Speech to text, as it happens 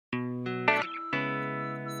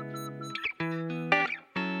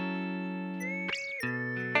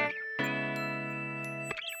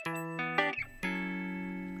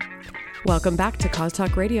Welcome back to Cause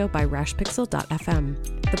Talk Radio by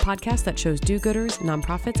RashPixel.fm, the podcast that shows do-gooders,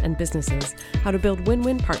 nonprofits, and businesses how to build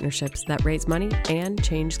win-win partnerships that raise money and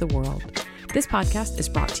change the world. This podcast is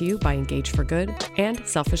brought to you by Engage for Good and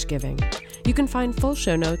Selfish Giving. You can find full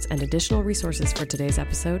show notes and additional resources for today's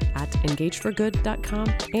episode at engageforgood.com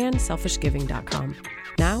and selfishgiving.com.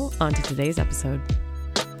 Now, on to today's episode.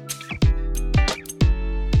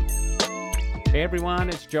 Hey everyone,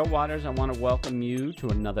 it's Joe Waters. I want to welcome you to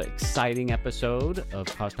another exciting episode of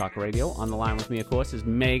Cause Talk Radio. On the line with me, of course, is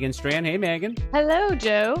Megan Strand. Hey, Megan. Hello,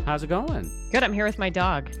 Joe. How's it going? Good. I'm here with my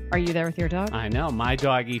dog. Are you there with your dog? I know, my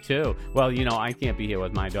doggy too. Well, you know, I can't be here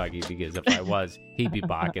with my doggy because if I was, he'd be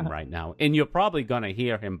barking right now. And you're probably going to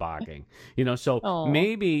hear him barking. You know, so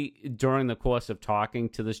maybe during the course of talking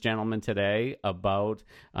to this gentleman today about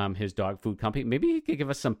his dog food company, maybe he could give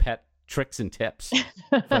us some pet tricks and tips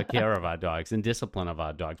for the care of our dogs and discipline of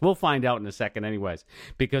our dogs. We'll find out in a second anyways,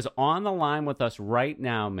 because on the line with us right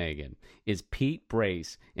now, Megan, is Pete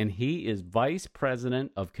Brace, and he is Vice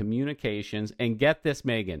President of Communications, and get this,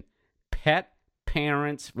 Megan, Pet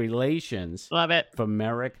Parents Relations. Love it. For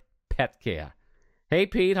Merrick Pet Care. Hey,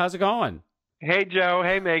 Pete, how's it going? Hey, Joe.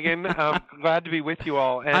 Hey, Megan. Glad to be with you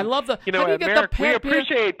all. And, I love the. You know, you at Merrick, we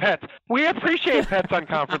appreciate pets. We appreciate pets on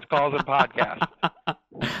conference calls and podcasts.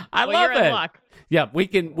 I love you're it. In luck. Yeah, we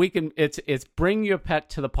can. It's bring your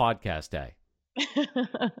pet to the podcast day.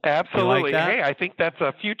 Absolutely. Like that? Hey, I think that's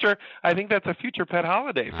a future pet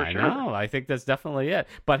holiday for I sure. know. I think that's definitely it.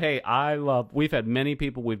 But hey, we've had many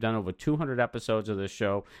people. We've done over 200 episodes of this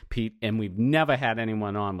show, Pete, and we've never had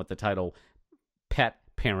anyone on with the title Pet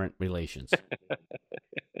Parent Relations.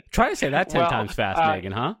 Try to say that 10 times fast,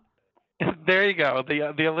 Megan, huh? There you go.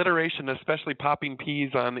 The alliteration, especially popping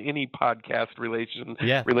peas on any podcast related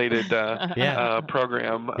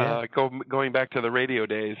program, going back to the radio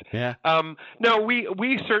days. Yeah. No,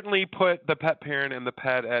 we certainly put the pet parent and the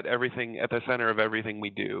pet at the center of everything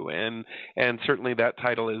we do, and certainly that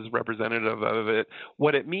title is representative of it.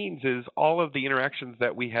 What it means is all of the interactions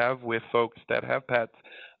that we have with folks that have pets,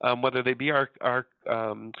 whether they be our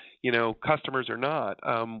customers or not,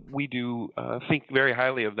 we do think very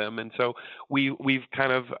highly of them, and so we've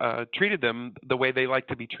kind of treated them the way they like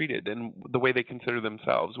to be treated and the way they consider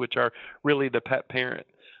themselves, which are really the pet parent.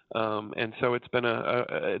 And so it's been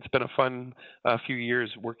a fun few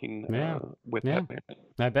years working with pet parents.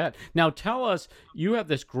 I bet. Now tell us, you have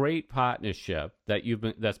this great partnership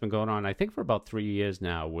that's been going on, I think, for about 3 years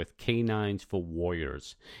now with Canines for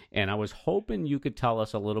Warriors. And I was hoping you could tell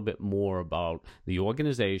us a little bit more about the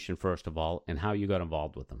organization, first of all, and how you got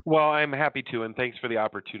involved with them. Well, I'm happy to, and thanks for the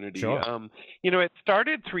opportunity. Sure. It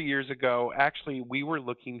started 3 years ago. Actually, we were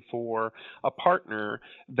looking for a partner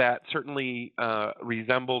that certainly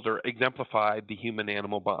resembled or exemplified the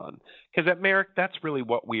human-animal bond. Because at Merrick, that's really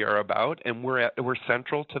what we are about, and we're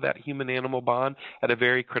central to that human-animal bond at a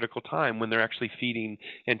very critical time when they're actually feeding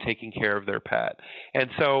and taking care of their pet. And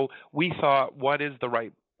so we thought, what is the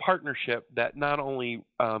right partnership that not only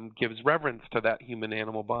gives reverence to that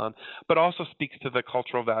human-animal bond, but also speaks to the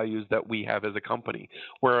cultural values that we have as a company.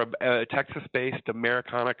 We're a Texas-based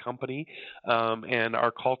Americana company, and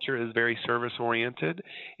our culture is very service-oriented.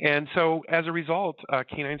 And so as a result,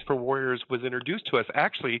 Canines for Warriors was introduced to us,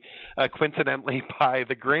 actually, coincidentally, by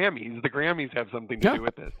the Grammys. The Grammys have something to do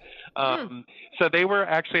with this. So they were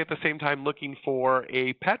actually at the same time looking for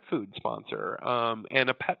a pet food sponsor, and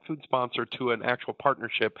a pet food sponsor to an actual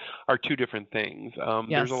partnership are two different things.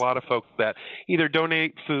 There's a lot of folks that either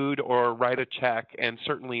donate food or write a check, and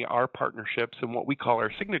certainly our partnerships and what we call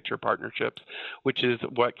our signature partnerships, which is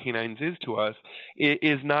what Canines is to us,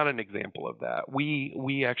 is not an example of that.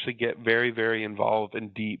 We actually get very, very involved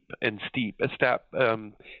and deep and steeped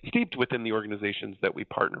within the organizations that we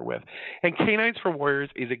partner with. And Canines for Warriors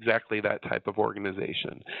is exactly that type of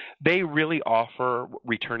organization. They really offer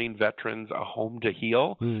returning veterans a home to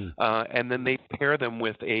heal, and then they pair them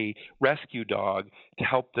with a rescue dog to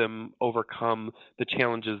help them overcome the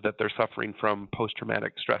challenges that they're suffering from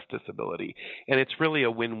post-traumatic stress disability. And it's really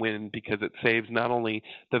a win-win because it saves not only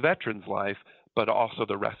the veteran's life, but also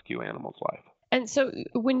the rescue animal's life. And so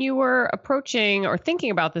when you were approaching or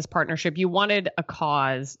thinking about this partnership, you wanted a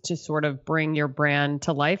cause to sort of bring your brand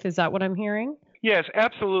to life. Is that what I'm hearing? Yes,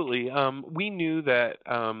 absolutely. We knew that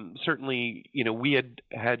certainly, we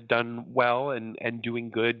had done well, and doing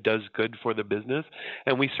good does good for the business,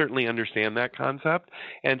 and we certainly understand that concept.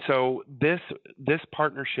 And so this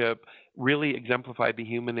partnership really exemplified the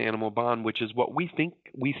human-animal bond, which is what we think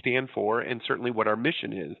we stand for, and certainly what our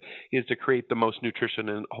mission is to create the most nutrition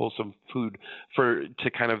and wholesome food to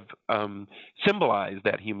kind of symbolize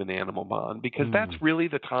that human-animal bond, because that's really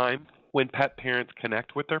the time when pet parents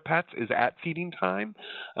connect with their pets is at feeding time,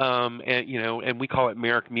 and we call it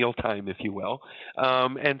Merrick meal time, if you will.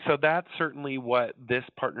 And so that's certainly what this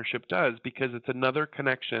partnership does, because it's another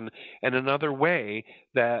connection and another way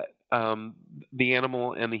that the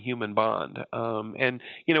animal and the human bond. And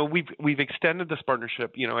we've extended this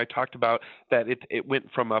partnership. I talked about that it went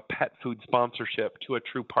from a pet food sponsorship to a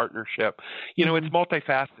true partnership. It's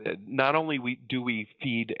multifaceted. Not only do we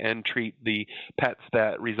feed and treat the pets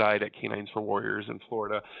that reside at Canines for Warriors in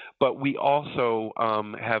Florida, but we also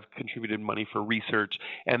have contributed money for research.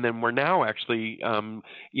 And then we're now actually,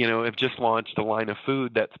 have just launched a line of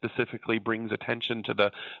food that specifically brings attention to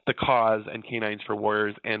the cause and Canines for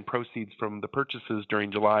Warriors, and proceeds from the purchases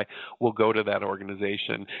during July will go to that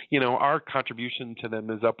organization. Our contribution to them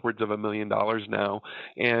is upwards of $1 million now,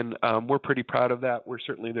 and we're pretty proud of that. We're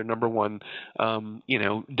certainly their number one,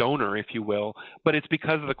 donor, if you will, but it's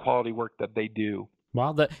because of the quality work that they do.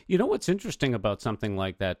 Well, what's interesting about something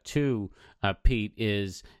like that too, Pete,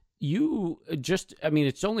 is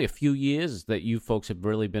it's only a few years that you folks have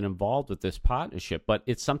really been involved with this partnership, but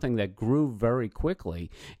it's something that grew very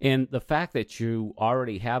quickly. And the fact that you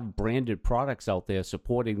already have branded products out there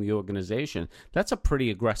supporting the organization, that's a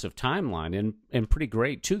pretty aggressive timeline, and pretty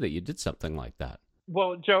great too that you did something like that.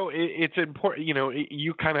 Well, Joe, it's important.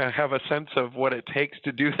 You kind of have a sense of what it takes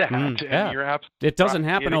to do that. Yeah. And you're absolutely it doesn't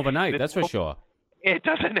happen overnight, that's for sure. It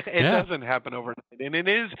doesn't happen overnight, and it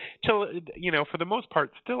is for the most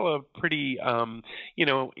part still a pretty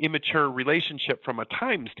immature relationship from a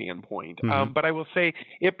time standpoint. But I will say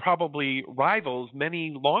it probably rivals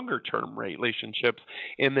many longer term relationships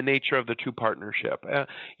in the nature of the true partnership.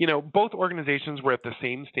 Both organizations were at the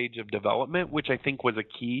same stage of development, which I think was a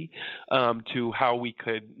key to how we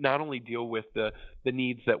could not only deal with the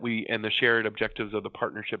needs that and the shared objectives of the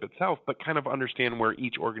partnership itself, but kind of understand where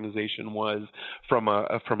each organization was from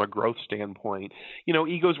a growth standpoint.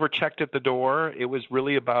 Egos were checked at the door. It was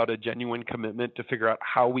really about a genuine commitment to figure out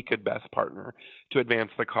how we could best partner to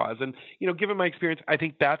advance the cause. And, given my experience, I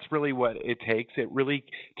think that's really what it takes. It really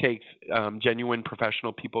takes genuine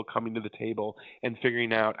professional people coming to the table and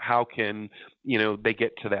figuring out how can, they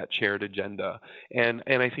get to that shared agenda. And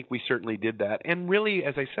I think we certainly did that. And really,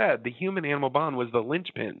 as I said, the human-animal bond was the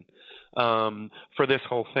linchpin for this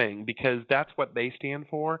whole thing, because that's what they stand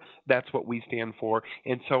for. That's what we stand for.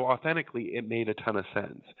 And so authentically, it made a ton of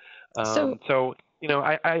sense.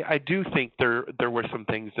 I do think there were some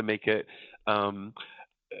things to make it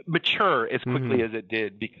mature as quickly as it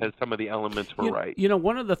did, because some of the elements were right.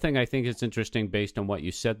 One of the things I think is interesting based on what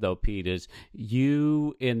you said, though, Pete, is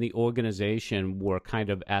you and the organization were kind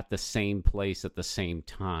of at the same place at the same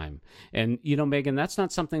time. And, Megan, that's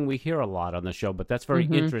not something we hear a lot on the show, but that's very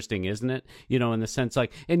interesting, isn't it? In the sense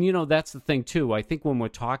that's the thing, too. I think when we're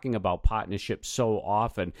talking about partnerships so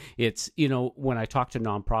often, it's, when I talk to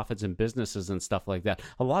nonprofits and businesses and stuff like that,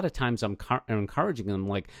 a lot of times I'm encouraging them,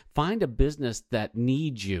 find a business that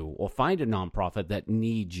needs you, or find a nonprofit that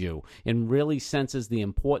needs you and really senses the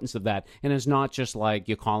importance of that. And it's not just like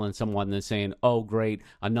you're calling someone and saying, oh, great,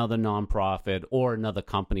 another nonprofit or another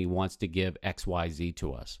company wants to give XYZ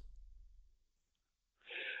to us.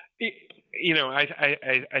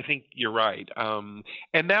 I think you're right,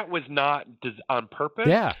 and that was not on purpose.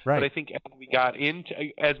 Yeah, right. But I think as we got into,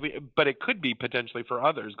 but it could be potentially for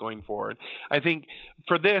others going forward. I think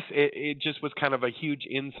for this, it just was kind of a huge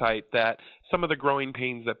insight that some of the growing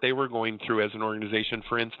pains that they were going through as an organization.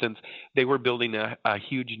 For instance, they were building a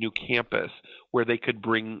huge new campus where they could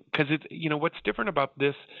bring, because it's, what's different about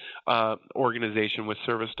this organization with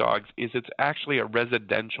service dogs is it's actually a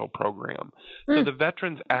residential program. So the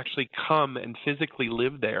veterans actually come and physically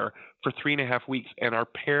live there for 3.5 weeks and are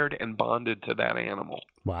paired and bonded to that animal.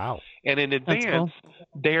 Wow. And in advance,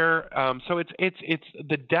 they're so it's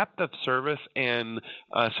the depth of service and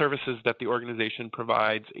services that the organization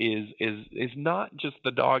provides is not just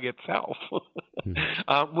the dog itself,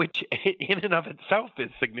 which in and of itself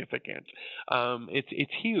is significant.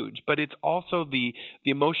 It's huge, but it's also the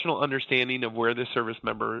emotional understanding of where the service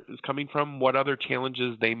member is coming from, what other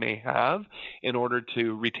challenges they may have in order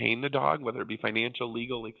to retain the dog, whether it be financial,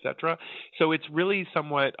 legal, etc. So it's really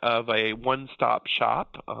somewhat of a one-stop shop.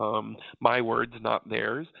 My words, not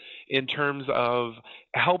theirs, in terms of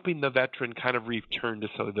helping the veteran kind of return to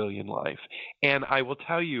civilian life. And I will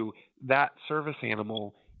tell you that service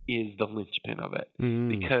animal is the linchpin of it,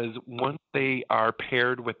 because once they are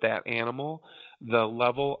paired with that animal, the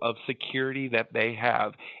level of security that they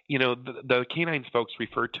have, the canines folks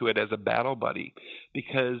refer to it as a battle buddy,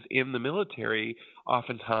 because in the military,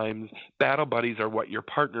 oftentimes battle buddies are what you're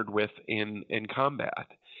partnered with in combat.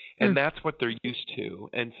 And that's what they're used to.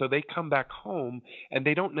 And so they come back home and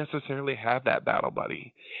they don't necessarily have that battle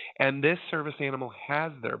buddy. And this service animal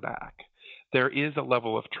has their back. There is a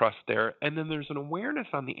level of trust there. And then there's an awareness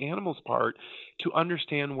on the animal's part to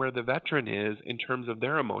understand where the veteran is in terms of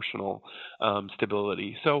their emotional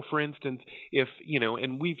stability. So, for instance, if,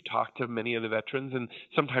 and we've talked to many of the veterans, and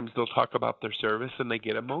sometimes they'll talk about their service and they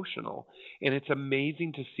get emotional. And it's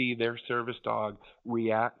amazing to see their service dog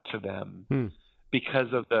react to them because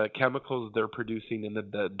of the chemicals they're producing and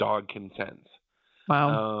that the dog can sense.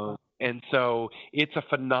 Wow. And so it's a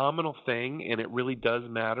phenomenal thing, and it really does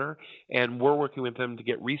matter. And we're working with them to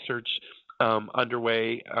get research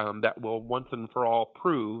underway that will once and for all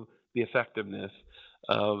prove the effectiveness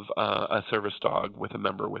of a service dog with a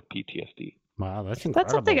member with PTSD. Wow, that's incredible.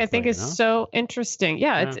 That's something I think is so interesting.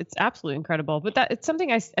 Yeah, it's absolutely incredible. But it's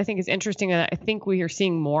something I think is interesting, and I think we are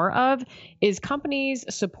seeing more of is companies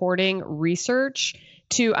supporting research.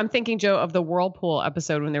 I'm thinking, Joe, of the Whirlpool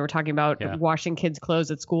episode when they were talking about washing kids'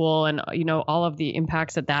 clothes at school and, all of the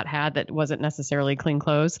impacts that had that wasn't necessarily clean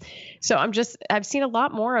clothes. So I've seen a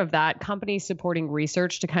lot more of that, companies supporting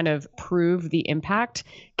research to kind of prove the impact.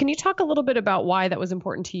 Can you talk a little bit about why that was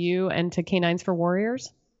important to you and to Canines for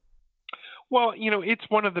Warriors? Well, it's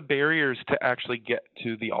one of the barriers to actually get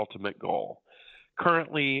to the ultimate goal.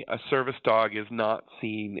 Currently, a service dog is not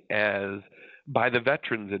seen as, by the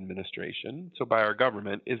Veterans Administration, so by our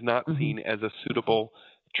government, is not seen as a suitable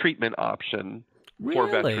treatment option for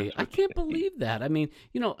veterans. Really? I can't believe that. I mean,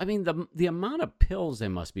 the amount of pills they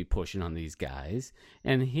must be pushing on these guys,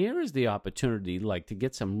 and here is the opportunity, to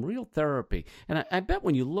get some real therapy. And I bet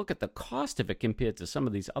when you look at the cost of it compared to some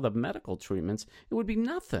of these other medical treatments, it would be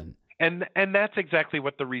nothing. And that's exactly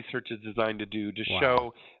what the research is designed to do, to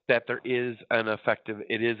show that it is an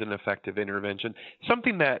effective intervention,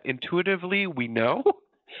 something that intuitively we know,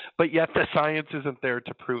 but yet the science isn't there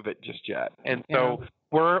to prove it just yet. And so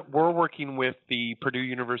we're working with the Purdue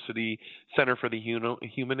University Center for the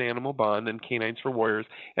Human-Animal Bond and Canines for Warriors.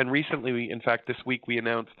 And recently, in fact, this week we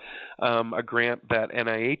announced a grant that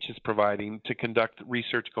NIH is providing to conduct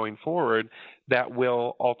research going forward that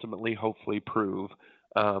will ultimately, hopefully, prove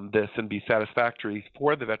this and be satisfactory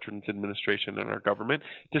for the Veterans Administration and our government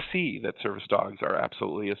to see that service dogs are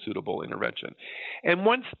absolutely a suitable intervention. And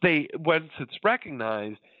once it's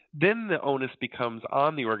recognized, then the onus becomes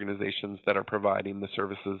on the organizations that are providing the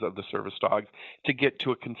services of the service dogs to get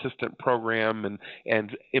to a consistent program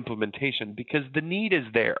and implementation, because the need is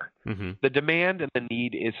there. The demand and the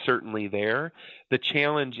need is certainly there. The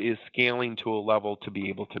challenge is scaling to a level to be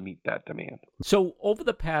able to meet that demand. So over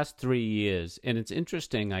the past 3 years, and it's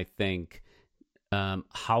interesting, I think,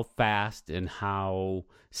 how fast and how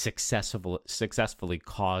successfully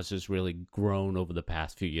Cause has really grown over the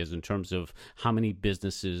past few years in terms of how many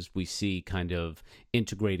businesses we see kind of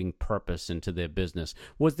integrating purpose into their business.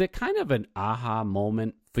 Was there kind of an aha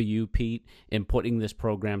moment for you, Pete, in putting this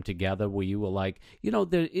program together where you were like,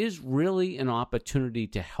 there is really an opportunity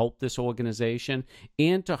to help this organization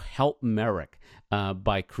and to help Merrick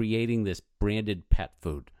by creating this branded pet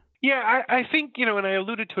food? Yeah, I think, and I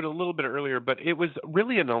alluded to it a little bit earlier, but it was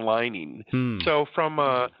really an aligning. So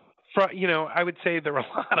I would say there were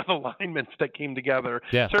a lot of alignments that came together,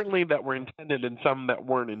 certainly that were intended and some that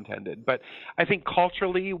weren't intended. But I think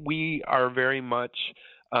culturally we are very much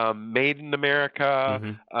made in America,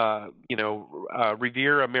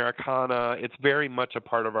 revere Americana. It's very much a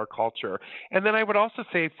part of our culture. And then I would also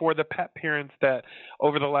say for the pet parents that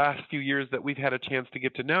over the last few years that we've had a chance to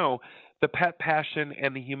get to know, the pet passion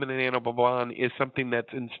and the human and animal bond is something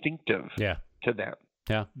that's instinctive to them.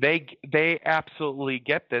 Yeah. They absolutely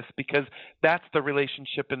get this because that's the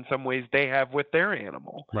relationship in some ways they have with their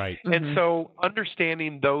animal. Right. And so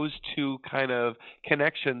understanding those two kind of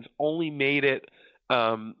connections only made it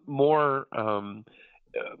more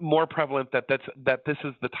prevalent that this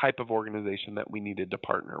is the type of organization that we needed to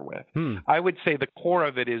partner with. I would say the core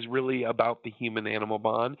of it is really about the human-animal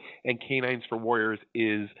bond, and Canines for Warriors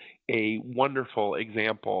is a wonderful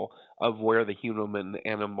example of where the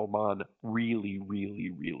human-animal bond really,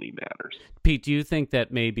 really, really matters. Pete, do you think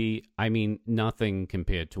that maybe, nothing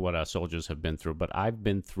compared to what our soldiers have been through, but I've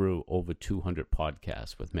been through over 200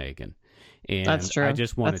 podcasts with Megan. And that's true. I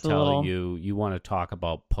just want to tell you want to talk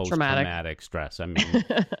about post-traumatic stress.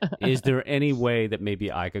 Is there any way that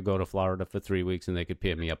maybe I could go to Florida for 3 weeks and they could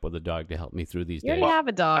pair me up with a dog to help me through these days? You already have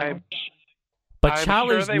a dog. But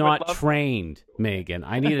Charlie's not trained, Megan.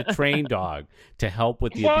 I need a trained dog to help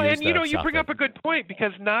with the abuse. Well, and you bring up a good point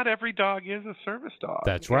because not every dog is a service dog.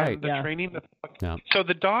 That's right. Training the dog. So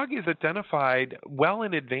the dog is identified well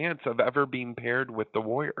in advance of ever being paired with the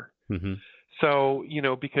warrior. So,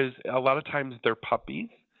 because a lot of times they're puppies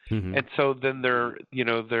And so then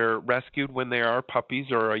they're rescued when they are puppies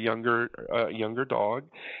or a younger dog,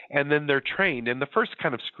 and then they're trained. And the first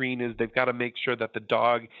kind of screen is they've got to make sure that the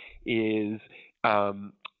dog is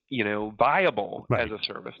viable as a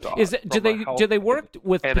service dog. Do they work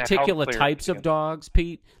with particular types of dogs,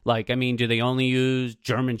 Pete? Like, I mean, do they only use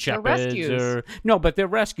German Shepherds or no? But they're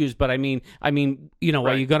rescues. But I mean, are you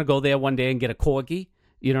going to go there one day and get a corgi?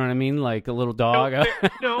 You know what I mean, like a little dog.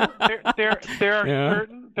 There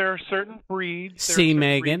are certain breeds. See,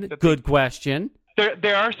 Megan, good question.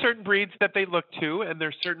 There are certain breeds that they look to, and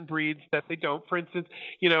there's certain breeds that they don't. For instance,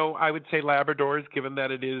 I would say Labradors, given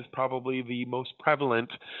that it is probably the most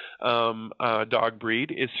prevalent dog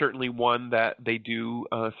breed, is certainly one that they do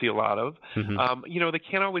see a lot of. They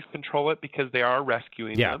can't always control it because they are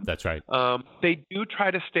rescuing them. Yeah, that's right. They do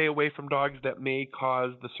try to stay away from dogs that may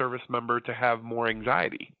cause the service member to have more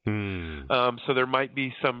anxiety. So there might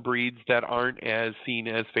be some breeds that aren't as seen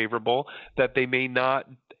as favorable, that they may not,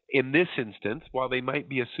 in this instance, while they might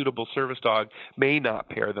be a suitable service dog, may not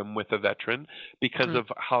pair them with a veteran because of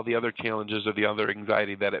how the other challenges or the other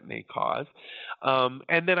anxiety that it may cause.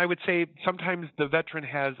 And then I would say sometimes the veteran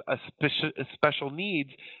has a special needs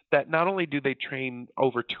that not only do they train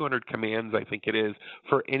over 200 commands, I think it is,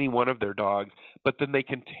 for any one of their dogs, but then they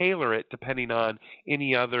can tailor it depending on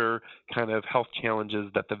any other kind of health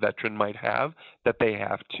challenges that the veteran might have that they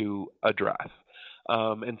have to address.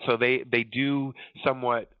 And so they do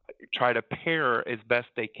somewhat try to pair as best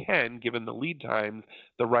they can, given the lead times,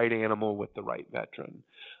 the right animal with the right veteran.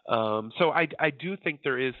 So I do think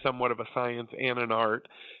there is somewhat of a science and an art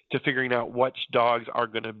to figuring out which dogs are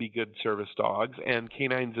going to be good service dogs, and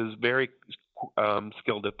Canines is very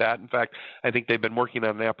skilled at that. In fact, I think they've been working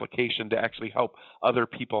on an application to actually help other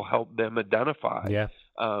people help them identify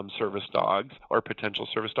service dogs or potential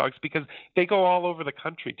service dogs, because they go all over the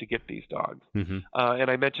country to get these dogs.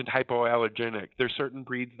 And I mentioned hypoallergenic. There's certain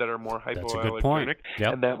breeds that are more hypoallergenic,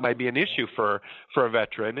 and that might be an issue for a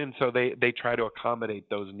veteran. And so they try to accommodate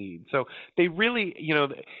those needs. So they really,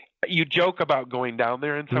 you joke about going down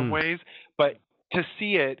there in some ways, but to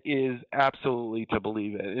see it is absolutely to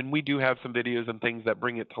believe it. And we do have some videos and things that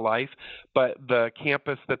bring it to life, but the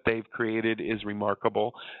campus that they've created is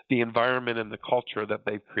remarkable. The environment and the culture that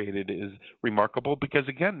they've created is remarkable because,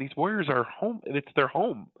 again, these warriors are home. It's their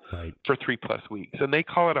home for 3+ weeks. And they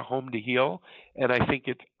call it a home to heal. And I think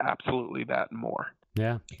it's absolutely that and more.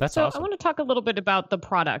 Yeah, that's awesome. I want to talk a little bit about the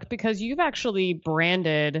product, because you've actually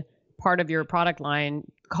branded part of your product line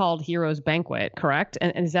called Heroes Banquet, correct?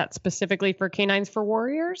 And is that specifically for Canines for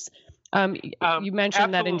Warriors? You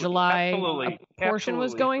mentioned that in July a portion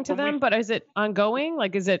was going to them, but is it ongoing?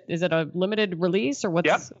 Like, is it a limited release, or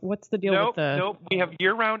what's the deal with the? No, we have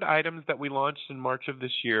year-round items that we launched in March of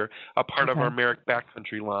this year, a part of our Merrick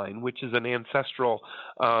Backcountry line, which is an ancestral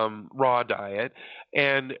raw diet.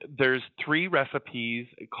 And there's 3 recipes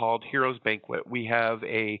called Heroes Banquet. We have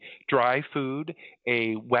a dry food,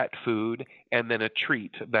 a wet food, and then a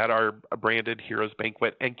treat that are branded Heroes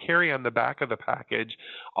Banquet, and carry on the back of the package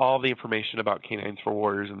all the information about Canines for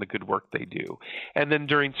Warriors and the good work they do. And then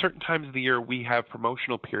during certain times of the year, we have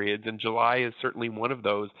promotional periods, and July is certainly one of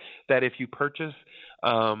those, that if you purchase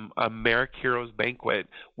a Merrick Heroes Banquet,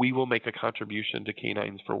 we will make a contribution to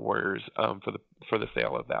Canines for Warriors for the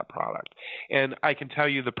sale of that product. And I can tell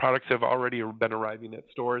you the products have already been arriving at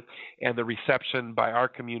stores, and the reception by our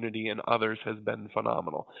community and others has been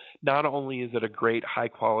phenomenal. Not only is it a great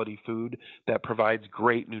high-quality food that provides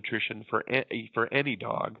great nutrition for any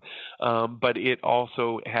dog, but it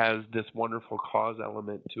also has this wonderful cause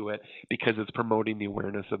element to it because it's promoting the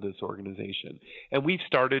awareness of this organization. And we've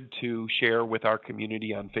started to share with our community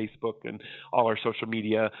on Facebook and all our social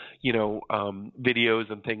media, videos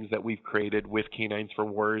and things that we've created with Canines for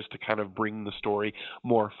Warriors to kind of bring the story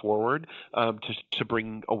more forward, to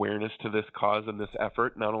bring awareness to this cause and this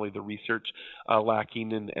effort, not only the research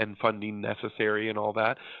lacking and funding necessary and all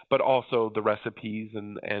that, but also the recipes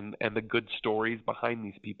and the good stories behind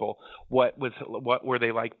these people. What were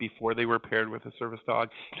they like before they were paired with a service dog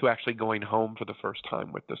to actually going home for the first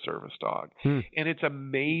time with the service dog. And it's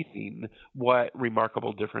amazing what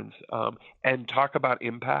remarkable difference. And talk about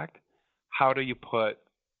impact. How do you put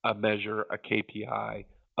a measure, a KPI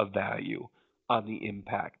of value on the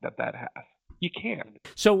impact that has? You can.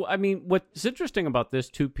 So, I mean, what's interesting about this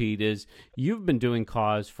too, Pete, is you've been doing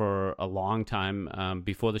cause for a long time.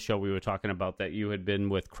 Before the show, we were talking about that you had been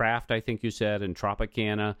with Kraft, I think you said, and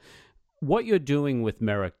Tropicana. what you're doing with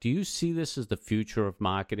Merrick, do you see this as the future of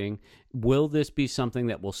marketing? Will this be something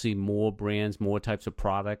that we'll see more brands, more types of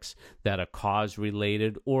products that are cause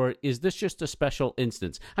related, or is this just a special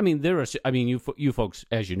instance? I mean, you folks,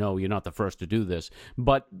 as you know, you're not the first to do this,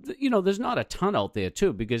 but there's not a ton out there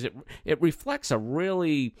too, because it reflects a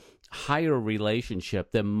really higher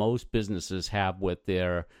relationship than most businesses have with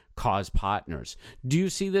their cause partners. Do you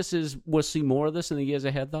see this as we'll see more of this in the years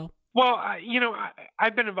ahead, though? Well,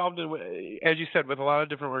 I've been involved in, as you said, with a lot of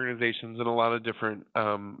different organizations and a lot of different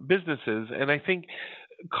businesses, and I think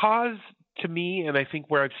cause, to me, and I think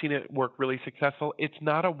where I've seen it work really successful, it's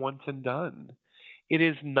not a once and done. It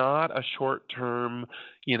is not a short-term,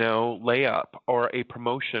 layup or a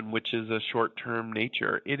promotion, which is a short-term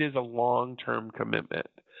nature. It is a long-term commitment.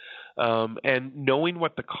 And knowing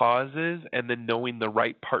what the cause is and then knowing the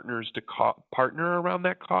right partners to partner around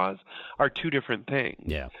that cause are two different things.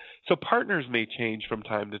 Yeah. So partners may change from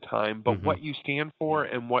time to time, but what you stand for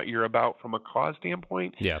and what you're about from a cause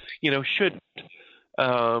standpoint, should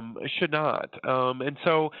not. And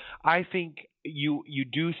so I think you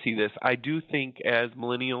do see this. I do think as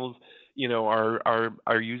millennials,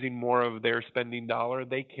 are using more of their spending dollar,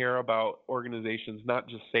 they care about organizations not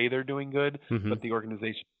just say they're doing good, but the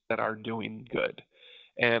organizations that are doing good.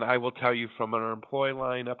 And I will tell you, from our employee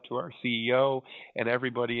line up to our CEO and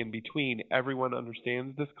everybody in between, everyone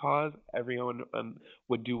understands this cause. Everyone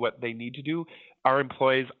would do what they need to do. Our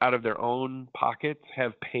employees, out of their own pockets,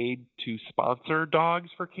 have paid to sponsor dogs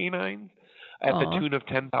for canines at the tune of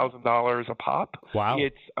 $10,000 a pop. Wow.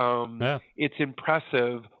 It's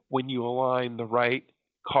impressive when you align the right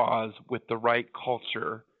cause with the right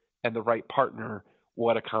culture and the right partner,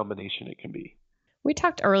 what a combination it can be. We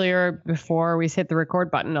talked earlier, before we hit the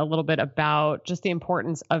record button, a little bit about just the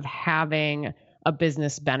importance of having a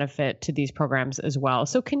business benefit to these programs as well.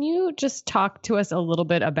 So can you just talk to us a little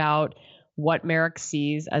bit about what Merrick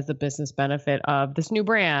sees as the business benefit of this new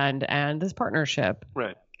brand and this partnership?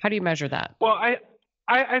 Right. How do you measure that? Well, I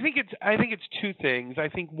think it's two things. I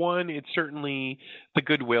think one, it's certainly the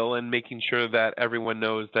goodwill and making sure that everyone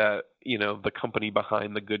knows that the company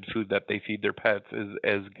behind the good food that they feed their pets is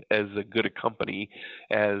as a good a company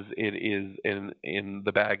as it is in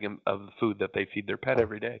the bag of food that they feed their pet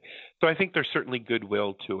every day. So I think there's certainly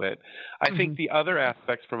goodwill to it. I think the other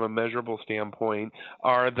aspects from a measurable standpoint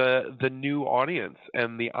are the new audience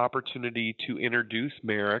and the opportunity to introduce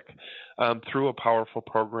Merrick through a powerful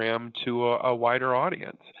program to a wider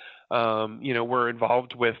audience. We're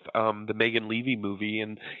involved with the Megan Levy movie,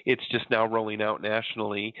 and it's just now rolling out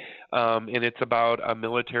nationally. And it's about a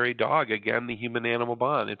military dog, again, the human-animal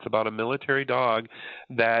bond. It's about a military dog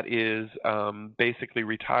that is basically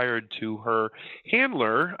retired to her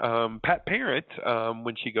handler, pet parent,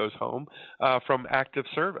 when she goes home from active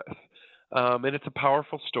service. And it's a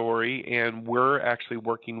powerful story, and we're actually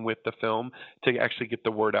working with the film to actually get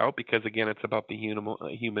the word out because, again, it's about the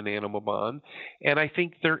human-animal bond. And I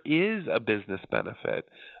think there is a business benefit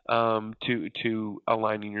to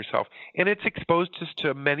aligning yourself. And it's exposed us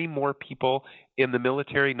to many more people in the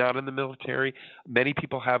military, not in the military. Many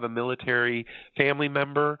people have a military family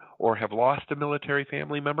member or have lost a military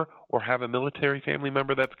family member or have a military family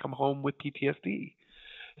member that's come home with PTSD.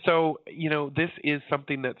 So, this is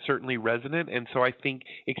something that's certainly resonant. And so I think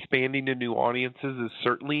expanding to new audiences is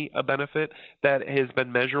certainly a benefit that has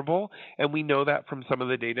been measurable. And we know that from some of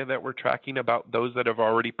the data that we're tracking about those that have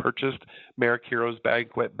already purchased Merrick Heroes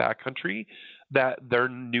Banquet Backcountry, that they're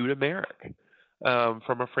new to Merrick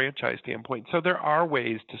from a franchise standpoint. So there are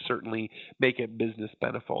ways to certainly make it business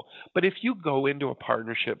beneficial. But if you go into a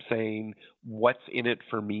partnership saying, what's in it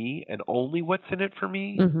for me and only what's in it for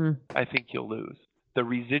me, I think you'll lose. The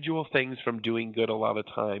residual things from doing good a lot of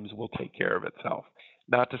times will take care of itself.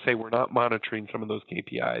 Not to say we're not monitoring some of those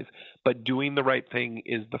KPIs, but doing the right thing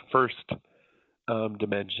is the first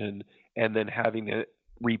dimension, and then having it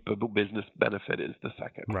reap a business benefit is the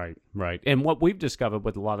second. Right. And what we've discovered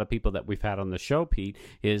with a lot of people that we've had on the show, Pete,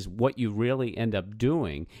 is what you really end up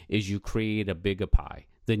doing is you create a bigger pie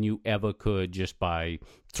than you ever could just by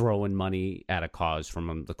throwing money at a cause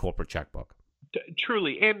from the corporate checkbook.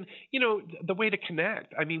 Truly. And, the way to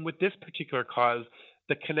connect, with this particular cause,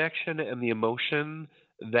 the connection and the emotion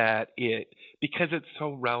that because it's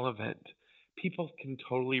so relevant, people can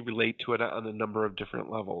totally relate to it on a number of different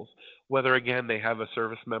levels. Whether, again, they have a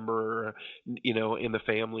service member, in the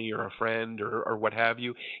family or a friend or what have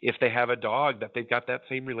you. If they have a dog that they've got that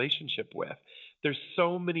same relationship with. There's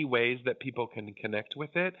so many ways that people can connect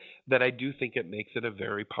with it that I do think it makes it a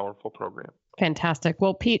very powerful program. Fantastic.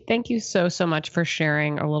 Well, Pete, thank you so much for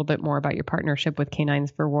sharing a little bit more about your partnership with Canines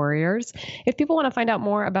for Warriors. If people want to find out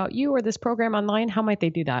more about you or this program online, how might they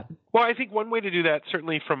do that? Well, I think one way to do that,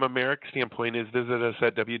 certainly from a Merrick standpoint, is visit us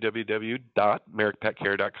at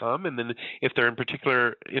www.merrickpetcare.com. And then if they're in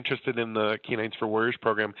particular interested in the Canines for Warriors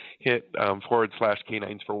program, hit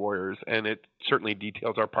 /Canines for Warriors. And it certainly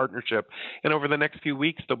details our partnership. And over the next few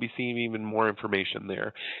weeks, they'll be seeing even more information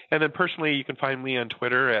there. And then personally, you can find me on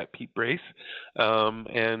Twitter at Pete Brace.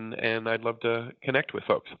 And I'd love to connect with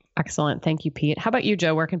folks. Excellent. Thank you, Pete. How about you,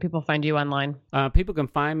 Joe? Where can people find you online? People can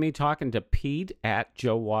find me talking to Pete at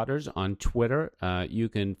Joe Waters on Twitter. You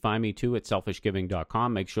can find me too at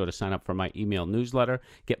selfishgiving.com. Make sure to sign up for my email newsletter.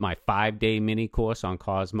 Get my 5-day mini course on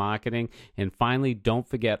cause marketing. And finally, don't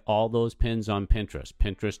forget all those pins on Pinterest.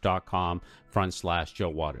 Pinterest.com/Joe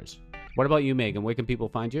Waters. What about you, Megan? Where can people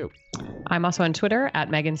find you? I'm also on Twitter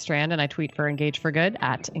at Megan Strand, and I tweet for Engage for Good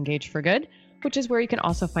at Engage for Good, which is where you can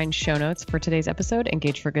also find show notes for today's episode,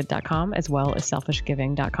 engageforgood.com, as well as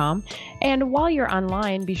selfishgiving.com. And while you're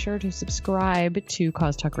online, be sure to subscribe to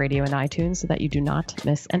Cause Talk Radio in iTunes so that you do not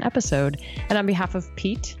miss an episode. And on behalf of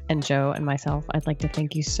Pete and Joe and myself, I'd like to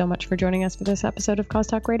thank you so much for joining us for this episode of Cause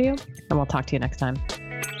Talk Radio, and we'll talk to you next time.